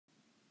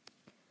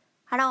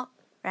Hello,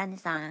 ランネ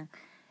さん。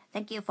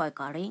Thank you for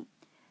calling.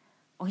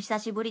 お久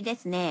しぶりで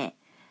すね。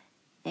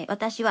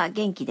私は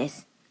元気で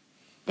す。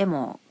で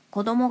も、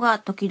子供が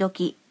時々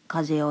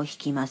風邪をひ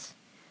きます。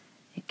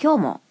今日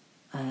も、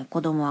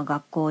子供は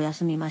学校を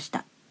休みまし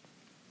た。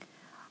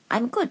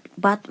I'm good,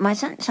 but my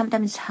son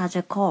sometimes has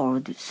a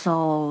cold,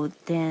 so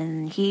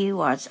then he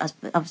was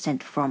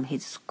absent from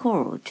his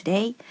school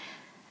today.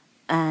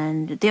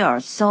 And there are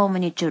so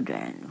many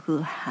children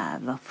who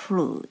have a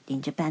flu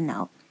in Japan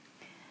now.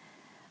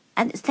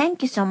 And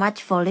thank you so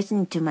much for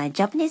listening to my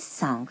Japanese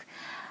song.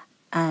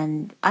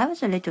 And I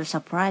was a little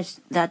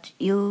surprised that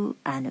you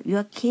and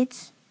your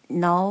kids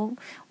know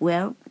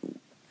well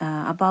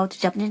about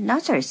Japanese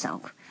nursery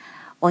song,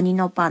 Oni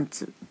no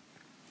Pantsu.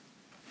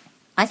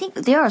 I think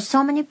there are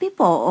so many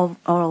people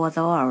all over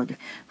the world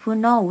who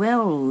know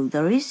well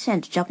the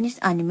recent Japanese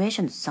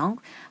animation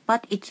song,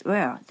 but it's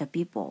rare the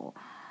people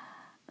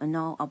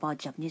know about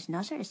Japanese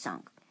nursery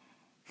song.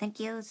 Thank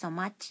you so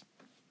much.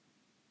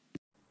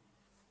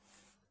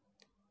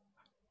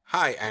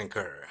 Hi,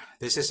 Anchor.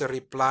 This is a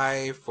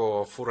reply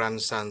for Fu-ran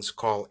San's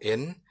call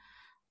in.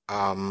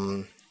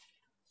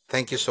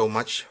 Thank you so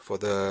much for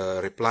the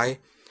reply.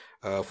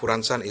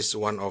 Fu-ran San is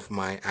one of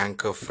my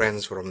Anchor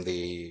friends from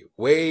the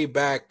way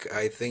back,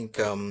 I think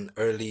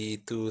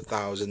early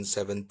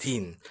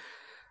 2017.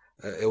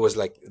 It was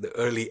like the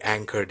early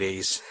Anchor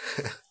days.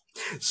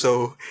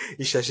 So,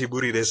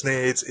 Ishashiburi desu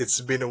ne.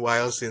 It's been a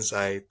while since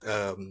I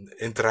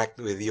interact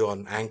with you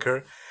on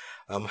Anchor.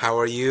 How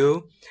are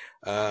you?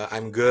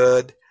 I'm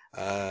good.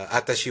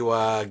 Atashi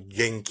wa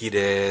genki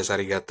desu.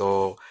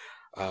 Arigato.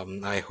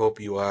 I hope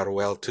you are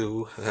well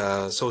too.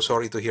 So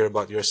sorry to hear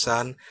about your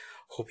son.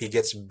 Hope he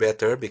gets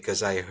better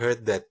because I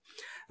heard that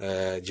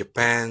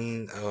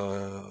Japan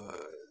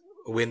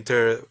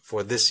winter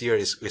for this year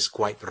is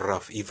quite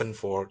rough, even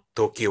for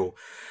Tokyo.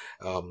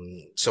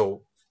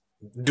 So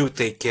do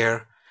take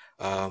care.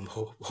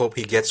 Hope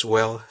he gets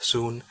well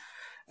soon.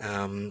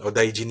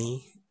 Odaiji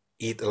ni.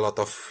 Eat a lot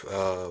of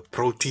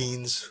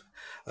proteins,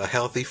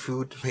 healthy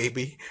food,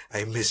 maybe.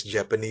 I miss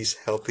Japanese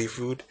healthy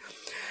food.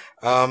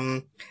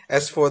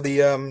 As for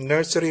the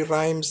nursery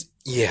rhymes,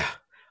 yeah,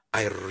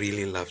 I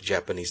really love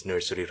Japanese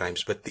nursery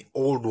rhymes, but the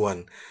old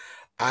one,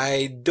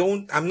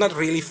 I'm not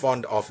really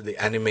fond of the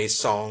anime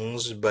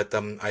songs, but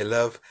I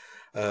love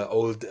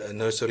old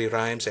nursery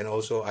rhymes, and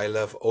also I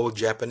love old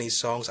Japanese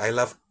songs. I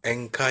love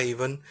enka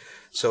even.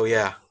 So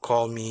yeah,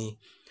 call me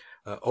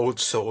old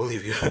soul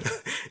if you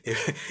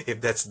if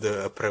that's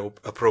the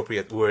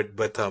appropriate word,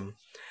 but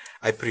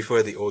I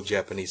prefer the old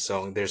Japanese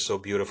song. They're so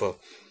beautiful.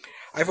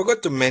 I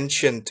forgot to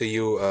mention to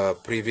you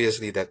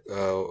previously that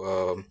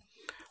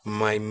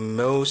my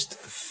most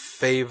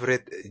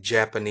favorite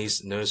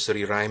Japanese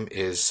nursery rhyme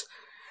is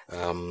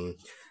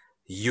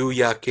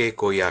Yuyake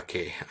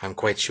Koyake. I'm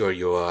quite sure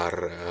you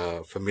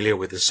are familiar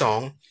with the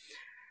song.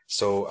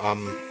 So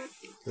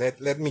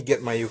let me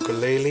get my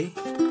ukulele.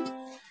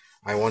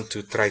 I want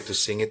to try to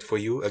sing it for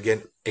you.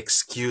 Again,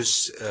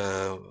 excuse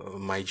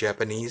my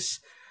Japanese.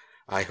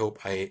 I hope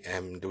I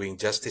am doing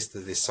justice to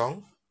this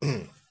song.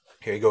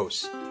 Here it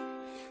goes.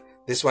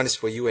 This one is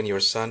for you and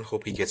your son.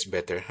 Hope he gets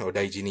better.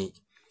 Odaiji ni.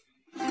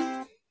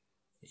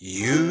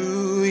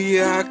 夕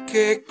焼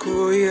け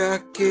小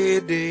焼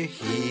けで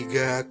日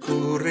が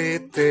暮れ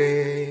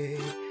て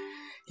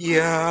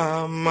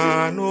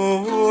山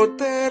のお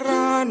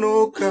寺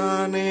の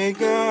鐘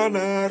が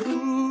鳴る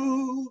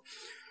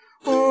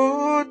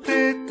お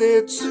手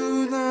手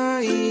つな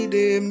い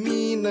で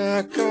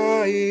皆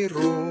帰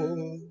ろ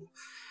う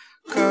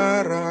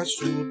カラ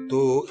ス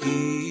と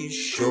一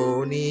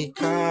緒に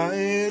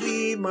帰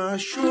りま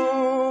し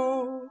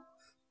ょう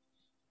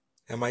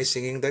Am I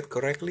singing that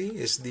correctly?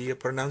 Is the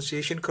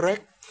pronunciation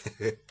correct?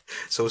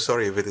 So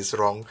sorry if it is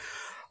wrong.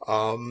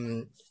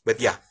 But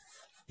yeah,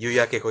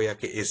 Yuyake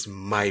Koyake is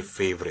my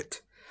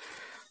favorite.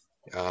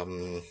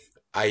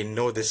 I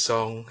know this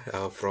song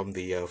from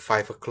the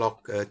 5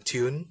 o'clock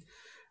tune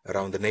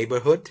around the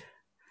neighborhood.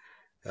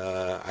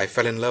 I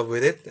fell in love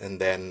with it,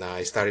 and then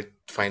I started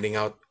finding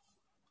out,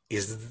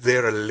 is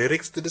there a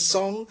lyrics to the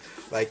song?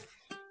 Like,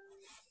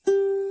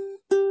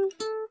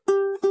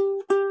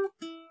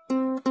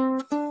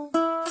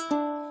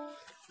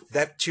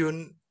 that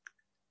tune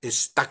is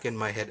stuck in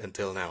my head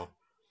until now.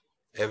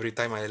 Every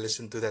time I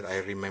listen to that, I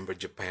remember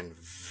Japan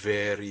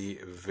very,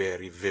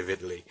 very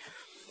vividly.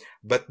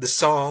 But the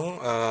song,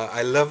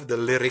 I love the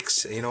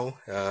lyrics,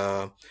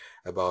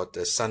 about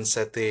the sun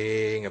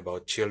setting,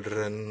 about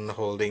children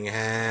holding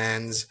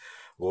hands,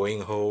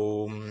 going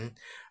home,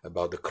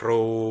 about the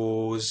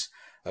crows,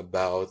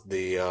 about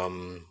the,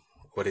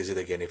 what is it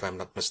again, if I'm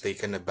not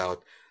mistaken,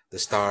 about the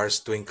stars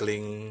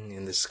twinkling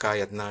in the sky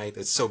at night.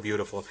 It's so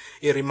beautiful.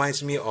 It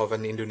reminds me of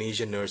an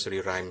Indonesian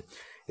nursery rhyme.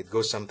 It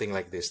goes something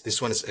like this.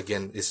 This one is,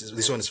 again,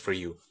 this one is for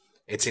you.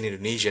 It's in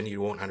Indonesian.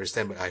 You won't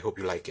understand, but I hope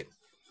you like it.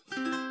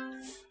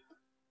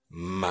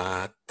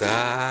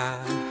 Matahari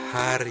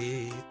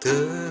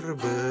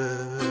terbenam,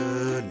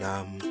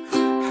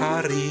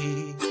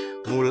 hari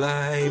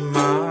mulai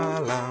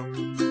malam,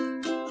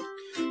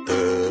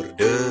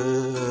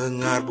 terdengar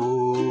dengar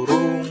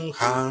burung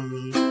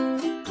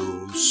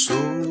hantu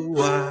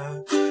suaranya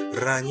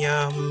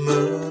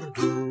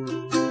merdu.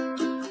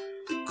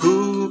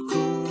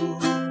 Kuku,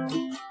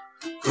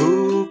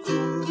 kuku,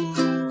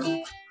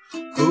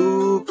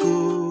 kuku,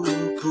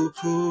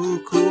 kuku,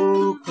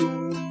 kuku,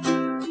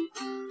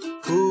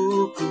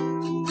 kuku,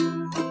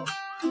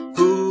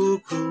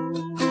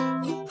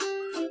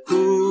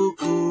 kuku,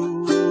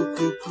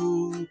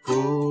 kuku,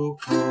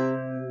 kuku.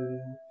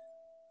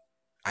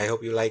 I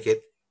hope you like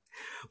it.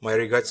 My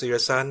regards to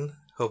your son.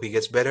 Hope he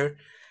gets better.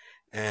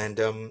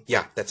 And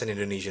yeah, that's an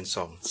Indonesian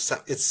song.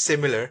 So it's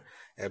similar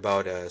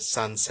about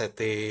sun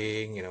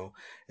setting.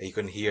 You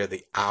can hear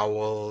the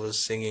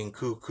owls singing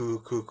cuckoo,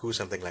 cuckoo,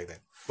 something like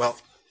that. Well,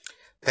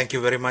 thank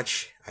you very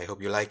much. I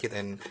hope you like it,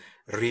 and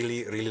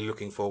really, really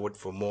looking forward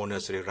for more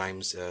nursery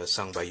rhymes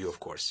sung by you, of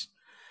course.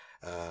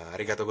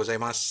 Arigatou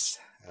gozaimasu.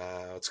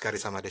 Otsukare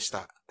sama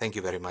deshita. Thank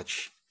you very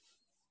much.